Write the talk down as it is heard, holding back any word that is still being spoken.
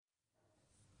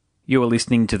You are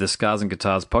listening to the Scars and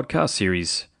Guitars podcast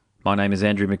series. My name is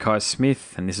Andrew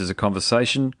Mackay-Smith, and this is a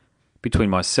conversation between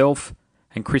myself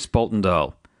and Chris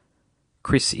Boltendale.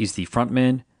 Chris is the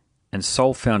frontman and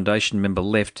sole foundation member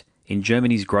left in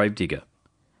Germany's Gravedigger.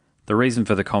 The reason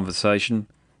for the conversation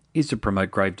is to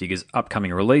promote Gravedigger's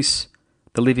upcoming release,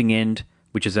 The Living End,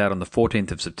 which is out on the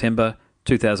 14th of September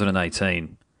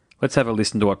 2018. Let's have a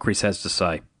listen to what Chris has to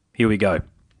say. Here we go.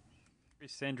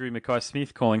 Chris, Andrew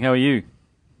Mackay-Smith calling. How are you?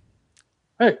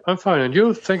 Hey, I'm fine, and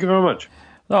you? Thank you very much.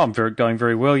 Oh, I'm going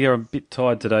very well. Yeah, I'm a bit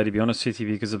tired today, to be honest with you,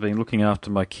 because I've been looking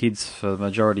after my kids for the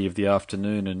majority of the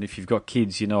afternoon, and if you've got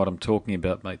kids, you know what I'm talking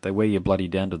about, mate. They wear you bloody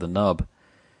down to the nub.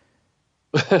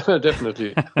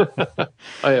 Definitely.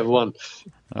 I have one.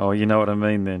 Oh, you know what I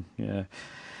mean then, yeah.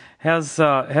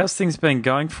 How's things been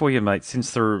going for you, mate,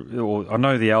 since I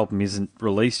know the album isn't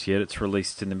released yet. It's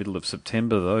released in the middle of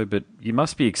September, though, but you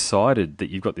must be excited that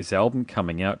you've got this album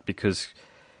coming out, because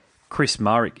Chris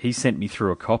Murray, he sent me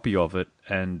through a copy of it,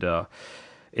 and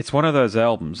it's one of those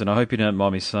albums, and I hope you don't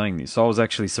mind me saying this, I was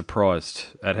actually surprised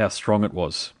at how strong it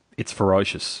was. It's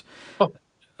ferocious.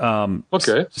 Oh,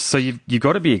 okay. So you've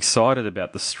got to be excited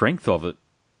about the strength of it,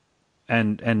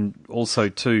 and also,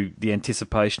 too, the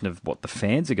anticipation of what the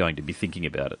fans are going to be thinking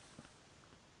about it.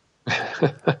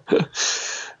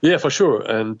 Yeah, for sure.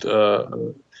 And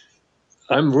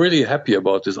I'm really happy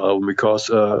about this album because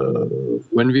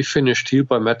when we finished Healed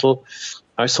by Metal,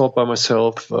 I thought by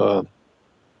myself,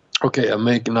 okay, I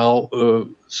make now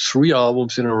 3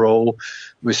 albums in a row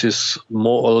with this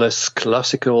more or less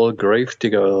classical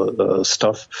Gravedigger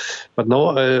stuff. But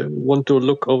now I want to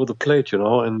look over the plate,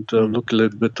 and look a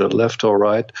little bit left or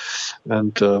right.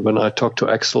 And when I talked to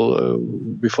Axel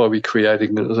before we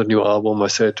creating the new album, I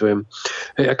said to him,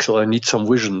 "Hey, Axel, I need some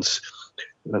visions."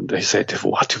 And they said,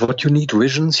 what, you need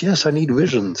visions? Yes, I need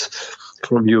visions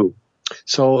from you.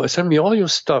 So send me all your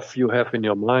stuff you have in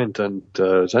your mind, and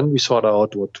then we sort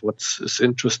out what's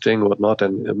interesting, what not.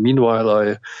 And meanwhile,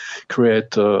 I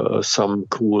create some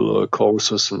cool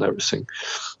choruses and everything.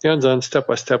 Yeah, and then step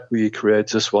by step, we create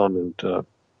this one. And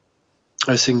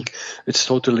I think it's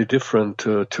totally different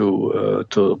to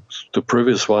the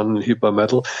previous one, Healed by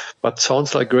Metal, but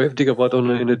sounds like Gravedigger, but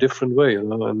in a different way, and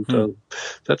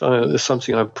that is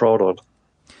something I'm proud of.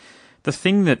 The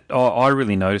thing that I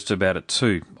really noticed about it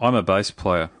too, I'm a bass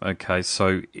player, okay,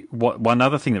 so one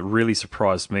other thing that really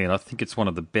surprised me, and I think it's one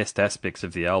of the best aspects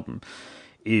of the album,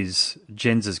 is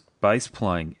Jens's bass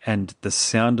playing and the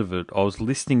sound of it. I was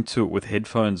listening to it with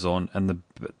headphones on, and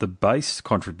the bass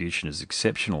contribution is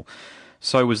exceptional.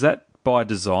 So was that by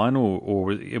design,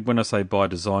 or when I say by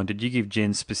design, did you give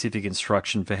Jens specific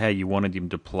instruction for how you wanted him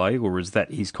to play, or is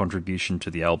that his contribution to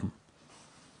the album?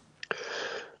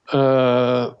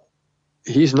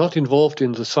 He's not involved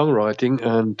in the songwriting,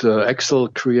 and Axel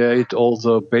create all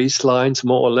the bass lines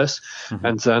more or less,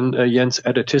 and then Jens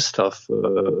added his stuff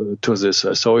to this.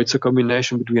 So it's a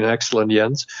combination between Axel and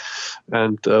Jens.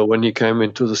 And when he came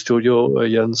into the studio,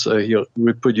 Jens he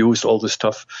reproduced all the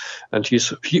stuff, and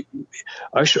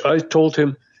I told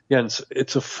him, Jens,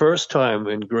 it's the first time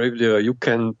in Gravedigger you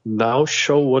can now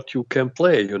show what you can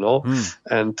play,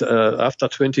 and after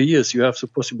 20 years you have the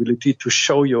possibility to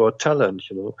show your talent,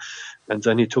 And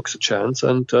then he took the chance,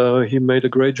 and he made a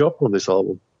great job on this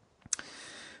album.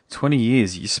 20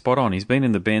 years, you're spot on. He's been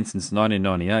in the band since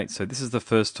 1998, so this is the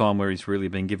first time where he's really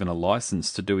been given a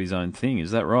license to do his own thing.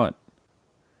 Is that right?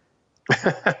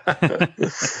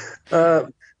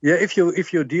 Yeah, if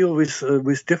you deal with a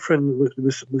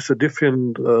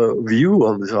different view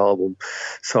on this album,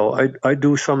 so I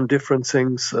do some different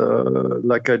things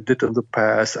like I did in the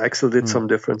past. Axel did some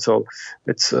different, so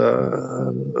it's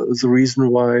the reason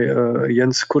why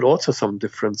Jens could also some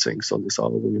different things on this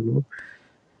album,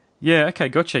 Yeah, okay,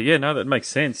 gotcha. Yeah, no, that makes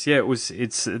sense. Yeah,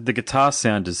 it's the guitar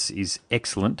sound is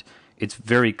excellent. It's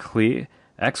very clear.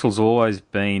 Axel's always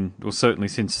been, well, certainly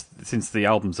since the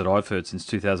albums that I've heard since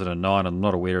 2009, I'm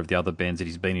not aware of the other bands that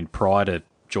he's been in prior to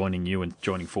joining you and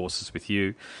joining forces with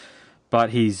you,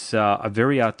 but he's a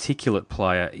very articulate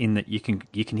player in that you can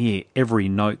hear every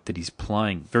note that he's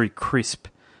playing, very crisp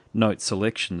note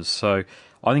selections. So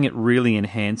I think it really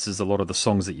enhances a lot of the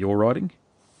songs that you're writing.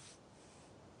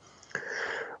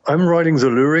 I'm writing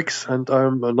the lyrics, and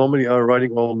I'm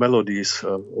writing all melodies,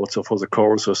 also for the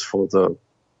choruses, for the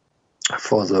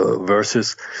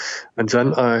verses, and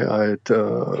then I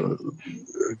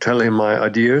tell him my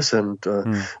ideas, and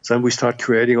then we start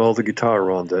creating all the guitar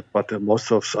around that. But I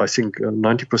think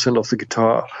 90% of the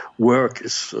guitar work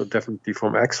is definitely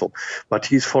from Axel, but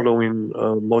he's following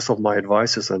most of my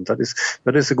advices, and that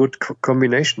is a good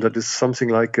combination. That is something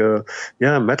like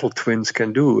Metal Twins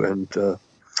can do, and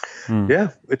yeah,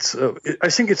 I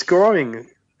think it's growing.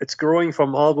 It's growing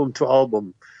from album to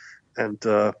album, and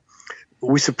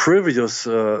with the previous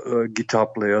guitar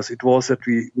players, it was that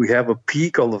we have a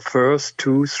peak on the first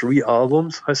 2-3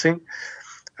 albums, I think,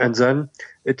 and then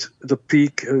it's the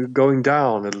peak going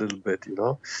down a little bit,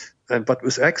 but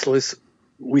with Axel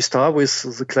we start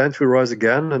with The Clans Will Rise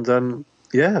Again, and then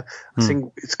I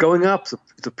think it's going up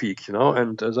the peak,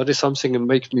 and that is something that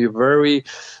makes me very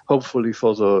hopefully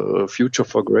for the future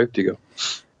for Gravedigger.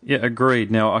 Yeah,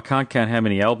 agreed. Now, I can't count how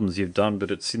many albums you've done,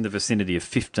 but it's in the vicinity of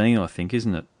 15, I think,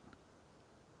 isn't it?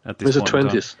 At this point,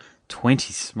 20s.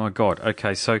 20s, my God.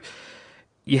 Okay, so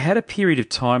you had a period of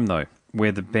time, though,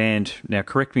 where the band, now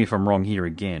correct me if I'm wrong here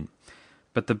again,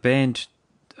 but the band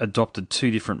adopted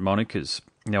 2 different monikers.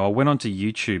 Now, I went onto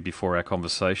YouTube before our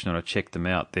conversation and I checked them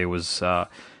out. There was the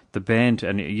band,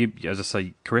 and you, as I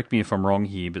say, correct me if I'm wrong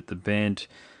here, but the band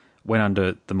went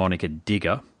under the moniker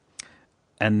Digger,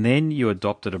 and then you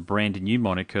adopted a brand new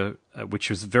moniker, which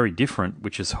was very different,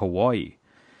 which is Hawaii.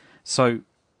 So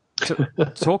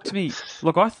talk to me.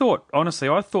 Look, honestly,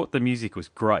 I thought the music was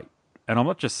great, and I'm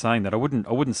not just saying that. I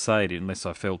wouldn't say it unless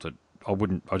I felt it.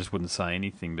 I just wouldn't say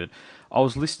anything. But I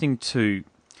was listening to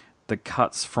the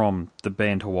cuts from the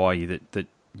band Hawaii that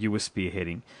you were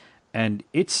spearheading, and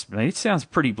it sounds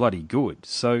pretty bloody good.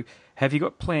 So have you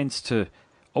got plans to,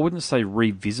 I wouldn't say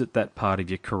revisit that part of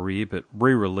your career, but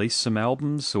re-release some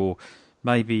albums, or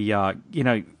maybe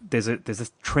there's a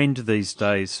trend these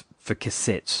days for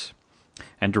cassettes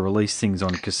and to release things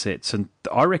on cassettes, and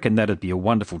I reckon that'd be a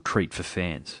wonderful treat for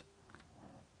fans.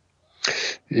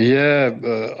 Yeah,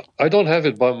 I don't have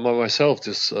it by myself,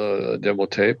 this demo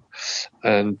tape,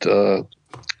 and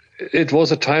it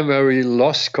was a time where we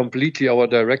lost completely our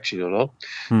direction,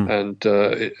 and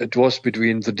it was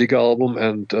between the Digger album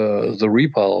and the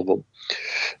Reaper album,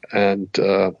 and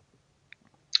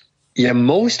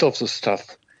most of the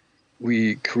stuff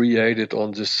we created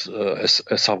on this as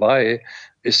Hawaii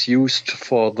is used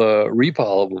for the Reaper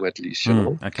album, at least,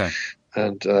 Okay.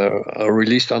 And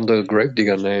released under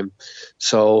Gravedigger name.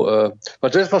 So,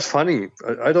 but that was funny.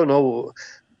 I don't know.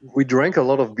 We drank a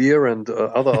lot of beer and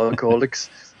other alcoholics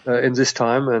in this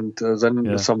time, and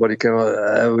then somebody came.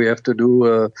 We have to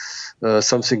do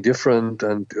something different,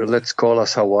 and let's call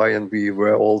us Hawaii. And we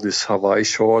wear all these Hawaii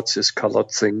shorts, these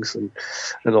colored things, and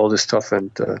all this stuff.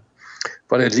 And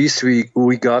but at least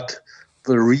we got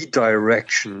the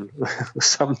redirection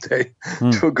someday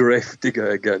to Gravedigger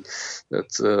again.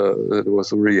 That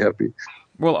was really happy.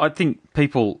 Well, I think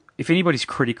people, if anybody's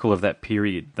critical of that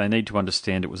period, they need to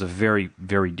understand it was a very,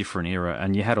 very different era,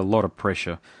 and you had a lot of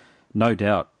pressure, no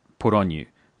doubt, put on you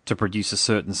to produce a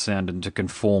certain sound and to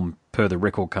conform per the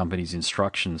record company's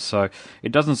instructions. So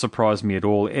it doesn't surprise me at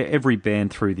all. Every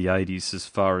band through the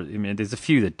 80s, there's a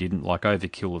few that didn't, like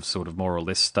Overkill have sort of more or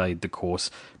less stayed the course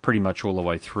pretty much all the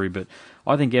way through, but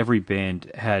I think every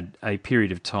band had a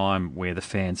period of time where the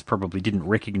fans probably didn't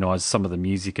recognise some of the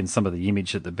music and some of the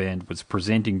image that the band was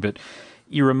presenting, but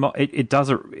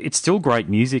it's still great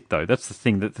music, though. That's the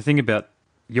thing. The thing about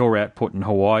your output in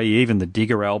Hawaii, even the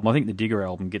Digger album, I think the Digger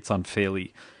album gets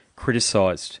unfairly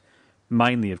criticised,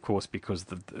 mainly, of course, because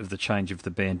of the change of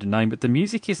the band name, but the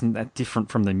music isn't that different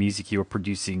from the music you were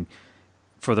producing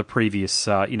for the previous,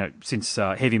 since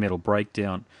Heavy Metal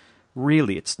Breakdown.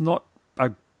 Really, it's not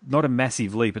a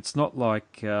massive leap. It's not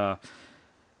like...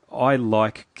 I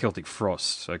like Celtic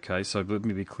Frost, okay, so let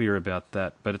me be clear about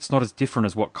that, but it's not as different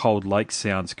as what Cold Lake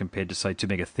sounds compared to, say, to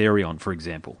Megatherion, for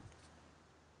example.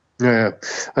 Yeah,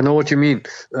 I know what you mean.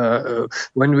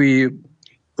 When we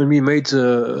made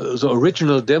the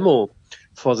original demo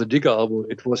for the Digger album,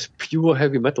 it was pure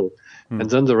heavy metal. And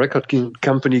then the record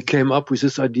company came up with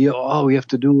this idea, we have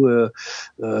to do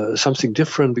something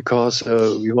different because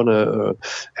we want to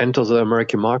enter the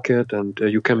American market, and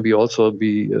you can be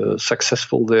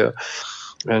successful there.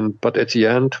 But at the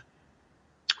end,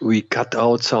 we cut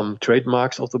out some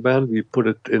trademarks of the band. We put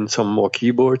it in some more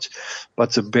keyboards.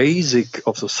 But the basic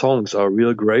of the songs are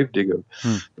real Gravedigger.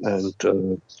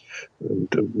 And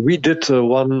we did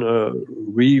one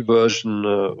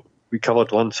reversion. We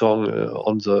covered one song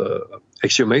on the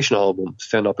Exhumation album,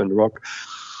 Stand Up and Rock.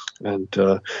 And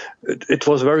it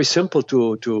was very simple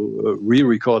to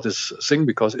re-record this thing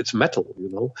because it's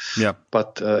metal, Yeah.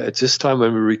 But at this time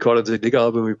when we recorded the Digger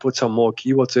album, we put some more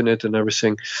keywords in it and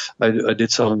everything. I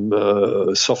did some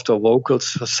softer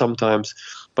vocals sometimes.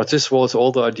 But this was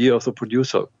all the idea of the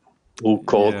producer, who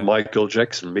called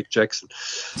Mick Jackson.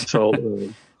 So...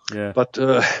 Yeah. But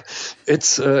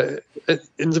it's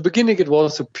in the beginning it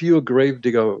was a pure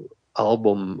Gravedigger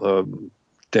album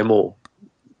demo.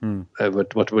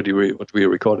 What we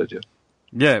recorded. Yeah.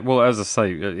 Yeah, well, as I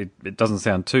say, it doesn't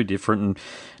sound too different. And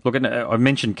look, I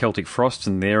mentioned Celtic Frost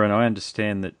in there, and I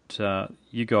understand that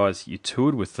you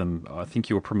toured with them. I think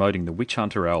you were promoting the Witch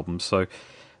Hunter album, so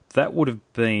that would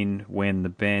have been when the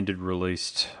band had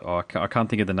released. Oh, I can't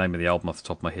think of the name of the album off the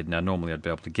top of my head now. Normally, I'd be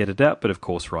able to get it out, but of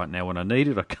course, right now when I need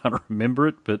it, I can't remember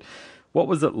it. But what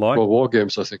was it like? Well, War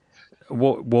Games, I think.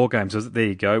 War Games, was it? There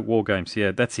you go, War Games.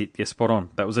 Yeah, that's it. Yeah, spot on.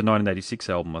 That was a 1986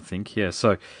 album, I think. Yeah,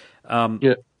 so.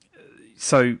 Yeah.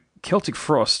 So Celtic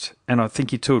Frost, and I think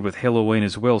he toured with Helloween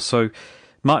as well. So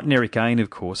Martin Eric Ain,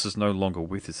 of course, is no longer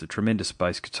with us, a tremendous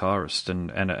bass guitarist and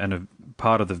a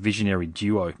part of the visionary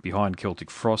duo behind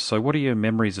Celtic Frost. So what are your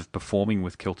memories of performing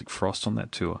with Celtic Frost on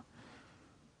that tour?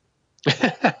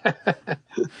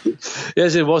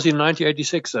 Yes, it was in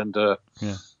 1986, and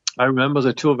I remember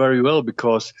the tour very well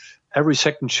because every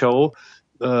second show,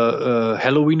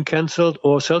 Helloween cancelled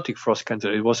or Celtic Frost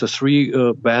cancelled. It was a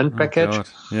three-band package. God.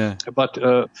 Yeah. But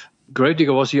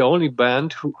Gravedigger was the only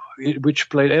band which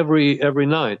played every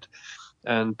night.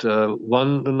 And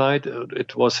one night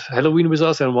it was Helloween with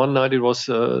us, and one night it was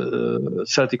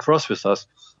Celtic Frost with us.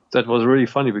 That was really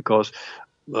funny because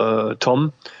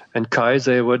Tom and Kai,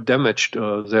 they were damaged,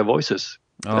 their voices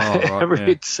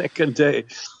every second day.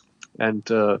 And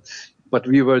but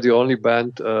we were the only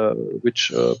band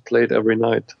which played every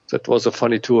night. That was a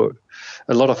funny tour.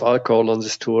 A lot of alcohol on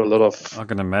this tour, a lot of I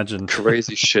can imagine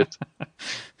crazy shit.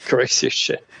 Crazy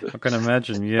shit. I can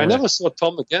imagine, yeah. I never saw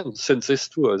Tom again since this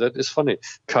tour. That is funny.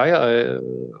 Kai I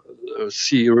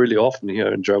see really often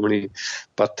here in Germany,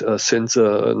 but since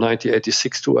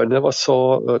 1986 tour, I never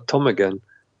saw Tom again.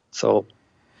 So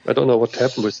I don't know what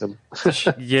happened with them.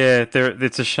 Yeah,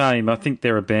 it's a shame. I think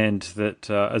they're a band that,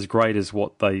 as great as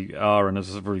what they are, and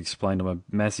as I've already explained, I'm a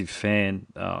massive fan.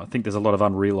 I think there's a lot of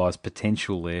unrealised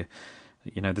potential there.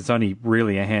 You know, there's only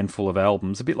really a handful of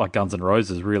albums, a bit like Guns N'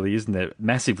 Roses, really, isn't there?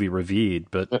 Massively revered,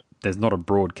 but there's not a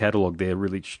broad catalogue there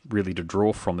really to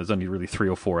draw from. There's only really 3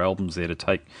 or 4 albums there to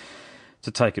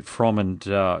take it from. And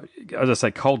as I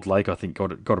say, Cold Lake, I think,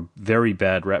 got a very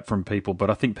bad rap from people, but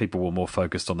I think people were more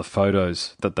focused on the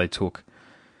photos that they took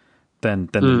than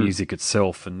the music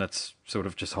itself, and that's sort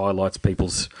of just highlights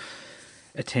people's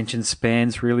attention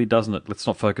spans, really, doesn't it? Let's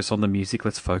not focus on the music,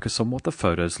 let's focus on what the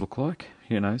photos look like,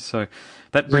 you know. So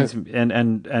that brings me,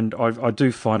 and I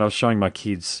do find, I was showing my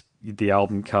kids the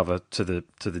album cover to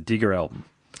the Digger album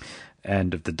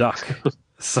and of the Duck.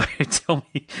 So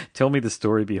tell me the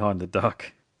story behind the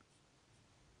Duck.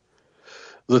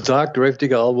 The Dark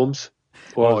Gravedigger albums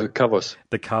or the covers?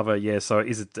 The cover, yeah. So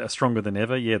is it Stronger Than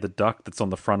Ever? Yeah, the Duck that's on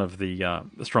the front of the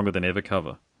Stronger Than Ever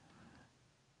cover.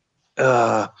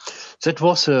 That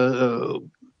was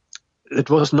it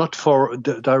was not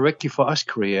directly for us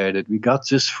created. We got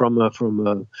this from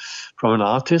an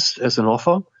artist as an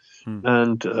offer.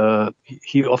 And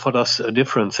he offered us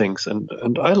different things,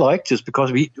 and I liked this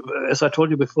because we, as I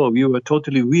told you before, we were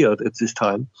totally weird at this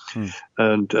time,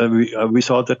 and we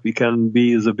thought that we can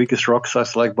be the biggest rock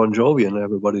stars like Bon Jovi and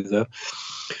everybody there.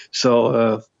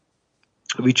 So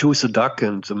we chose the Duck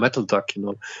and the Metal Duck, you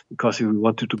know, because we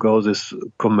wanted to go this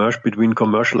between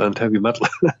commercial and heavy metal.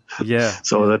 Yeah.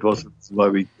 So that was why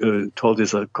we called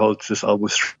this album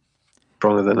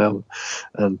Stronger Than Ever,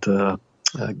 and.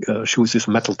 Choose this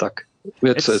Metal Duck.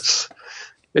 It's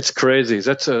crazy.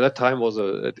 That time was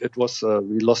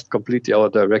we lost completely our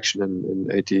direction in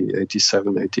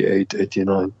 87, 88,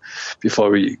 89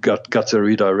 before we got the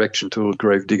redirection to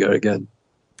Gravedigger again.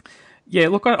 Yeah,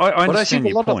 look, I understand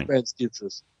your point. But I think a lot of bands did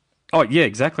this. Oh yeah,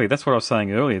 exactly. That's what I was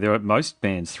saying earlier. Most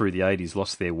bands through the 80s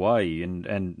lost their way,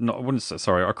 and not, I wouldn't say,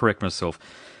 sorry, I correct myself.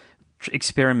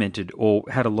 Experimented or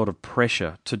had a lot of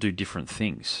pressure to do different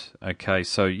things. Okay,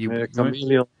 so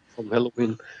Chameleon from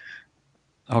Helloween.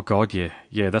 Oh God,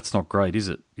 yeah, that's not great, is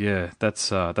it? Yeah,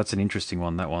 that's an interesting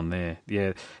one. That one there.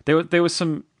 Yeah, there was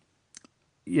some.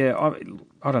 Yeah,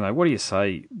 I don't know. What do you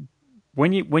say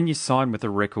when you sign with a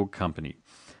record company,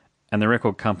 and the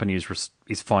record company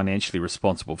is financially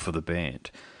responsible for the band?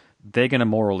 They're going to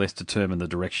more or less determine the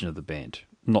direction of the band.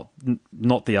 Not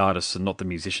the artists and not the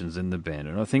musicians in the band.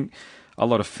 And I think a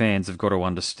lot of fans have got to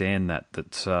understand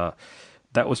that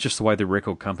was just the way the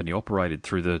record company operated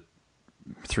through the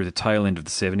tail end of the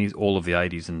 70s, all of the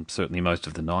 80s, and certainly most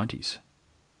of the 90s.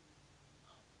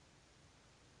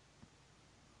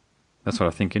 That's what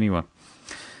I think anyway.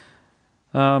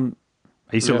 Are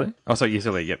you still there? Oh, sorry, you're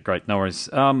still there. Yep, great. No worries.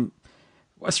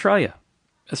 Australia.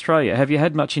 Have you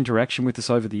had much interaction with us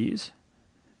over the years?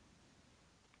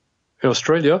 In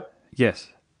Australia? Yes.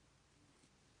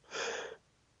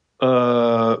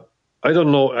 I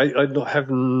don't know. I don't have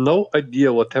no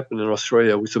idea what happened in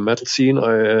Australia with the metal scene.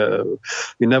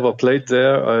 We never played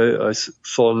there. I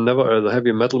saw never a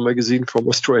heavy metal magazine from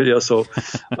Australia. So,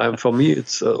 for me,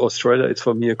 it's Australia. It's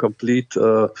for me a complete,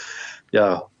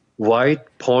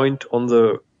 white point on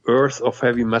the earth of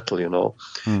heavy metal.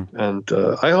 And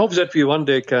I hope that we one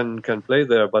day can play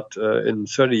there. But in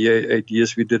 38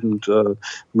 years, we didn't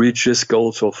reach this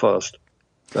goal so far.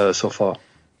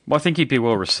 Well, I think you'd be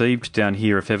well received down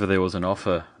here if ever there was an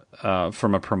offer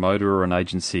from a promoter or an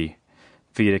agency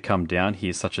for you to come down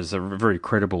here, such as very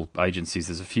credible agencies.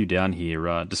 There's a few down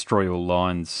here. Destroy All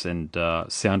Lines and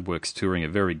Soundworks Touring are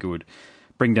very good.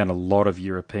 Bring down a lot of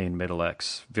European metal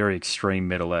acts, very extreme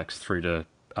metal acts through to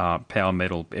power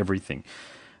metal, everything.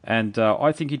 And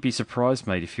I think you'd be surprised,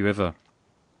 mate, if you ever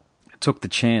took the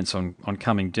chance on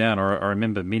coming down. I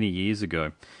remember many years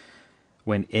ago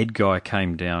when Ed Guy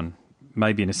came down,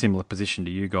 maybe in a similar position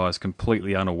to you guys,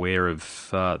 completely unaware of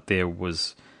there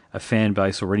was a fan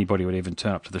base or anybody would even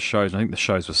turn up to the shows. I think the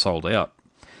shows were sold out.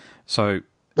 So,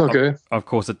 okay. Of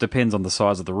course, it depends on the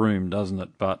size of the room, doesn't it?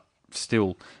 But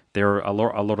still, there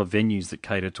are a lot of venues that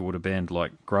cater toward a band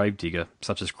like Gravedigger,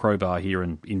 such as Crowbar here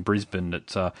in Brisbane,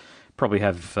 that probably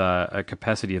have a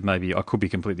capacity of maybe, I could be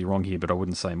completely wrong here, but I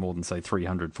wouldn't say more than, say,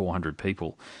 300, 400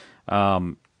 people.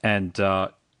 And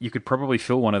you could probably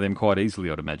fill one of them quite easily,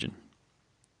 I'd imagine.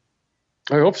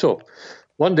 I hope so.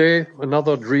 One day,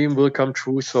 another dream will come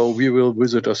true, so we will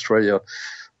visit Australia.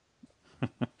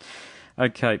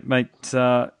 Okay, mate,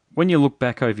 when you look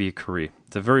back over your career,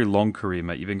 it's a very long career,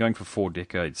 mate. You've been going for 4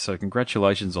 decades, so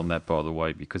congratulations on that, by the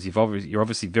way, because you're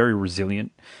obviously very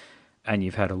resilient and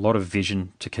you've had a lot of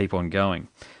vision to keep on going.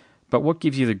 But what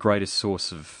gives you the greatest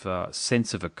source of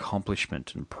sense of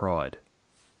accomplishment and pride?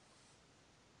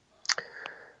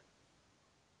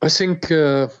 I think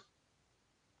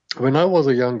when I was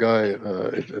a young guy,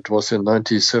 it was in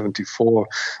 1974,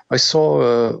 I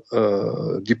saw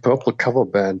a Deep Purple cover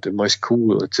band in my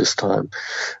school at this time.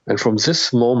 And from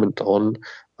this moment on,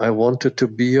 I wanted to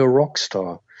be a rock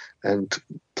star and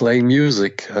play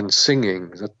music and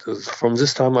singing. From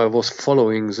this time, I was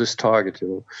following this target,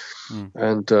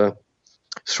 And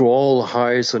through all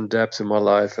highs and depths in my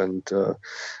life. And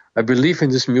I believe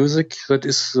in this music. That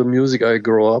is the music I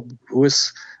grew up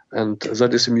with. And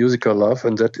that is the music I love,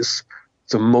 and that is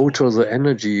the motor, the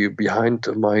energy behind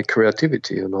my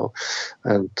creativity,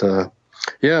 And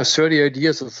 38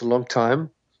 years is a long time,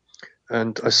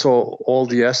 and I saw all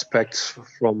the aspects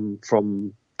from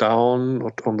down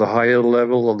on the higher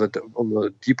level, on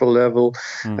the deeper level,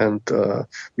 and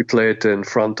we played in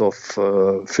front of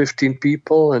 15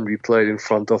 people, and we played in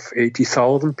front of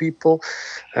 80,000 people,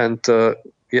 and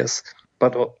yes,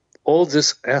 but. All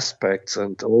these aspects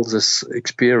and all this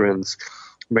experience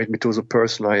made me to the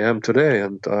person I am today,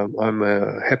 and I'm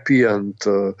a happy and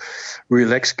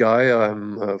relaxed guy.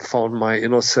 I'm found my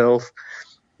inner self,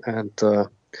 and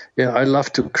I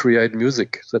love to create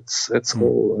music. That's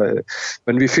all.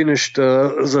 When we finished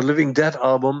the Living Dead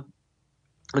album,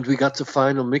 and we got the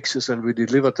final mixes and we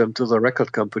delivered them to the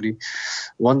record company.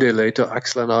 One day later,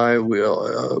 Axel and I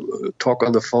will talk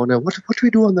on the phone. And what do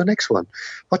we do on the next one?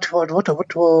 What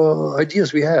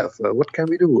ideas we have? What can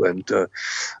we do? And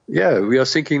we are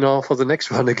thinking now for the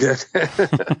next one again.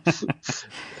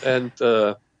 And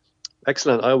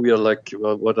Axel and I, we are like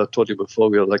what I told you before.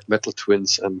 We are like metal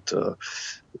twins, and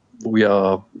we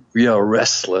are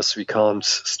restless. We can't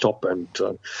stop, and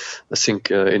I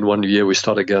think in 1 year we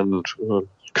start again.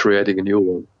 Creating a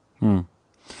new one.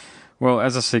 Well,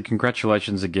 as I said,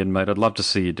 congratulations again, mate. I'd love to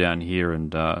see you down here,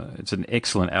 and it's an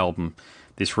excellent album,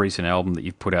 this recent album that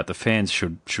you've put out. The fans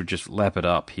should just lap it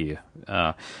up here.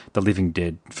 The Living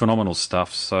Dead, phenomenal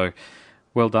stuff. So,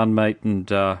 well done, mate, and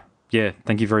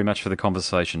thank you very much for the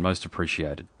conversation. Most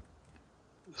appreciated.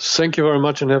 Thank you very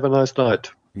much, and have a nice night.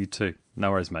 You too.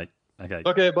 No worries, mate. Okay.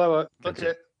 Okay, bye-bye.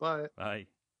 Okay, bye. Bye.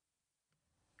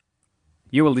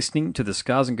 You are listening to the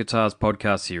Scars and Guitars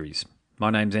podcast series. My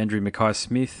name's Andrew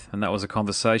Mackay-Smith, and that was a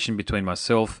conversation between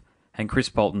myself and Chris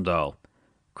Boltondale.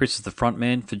 Chris is the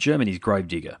frontman for Germany's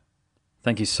Gravedigger.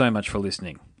 Thank you so much for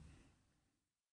listening.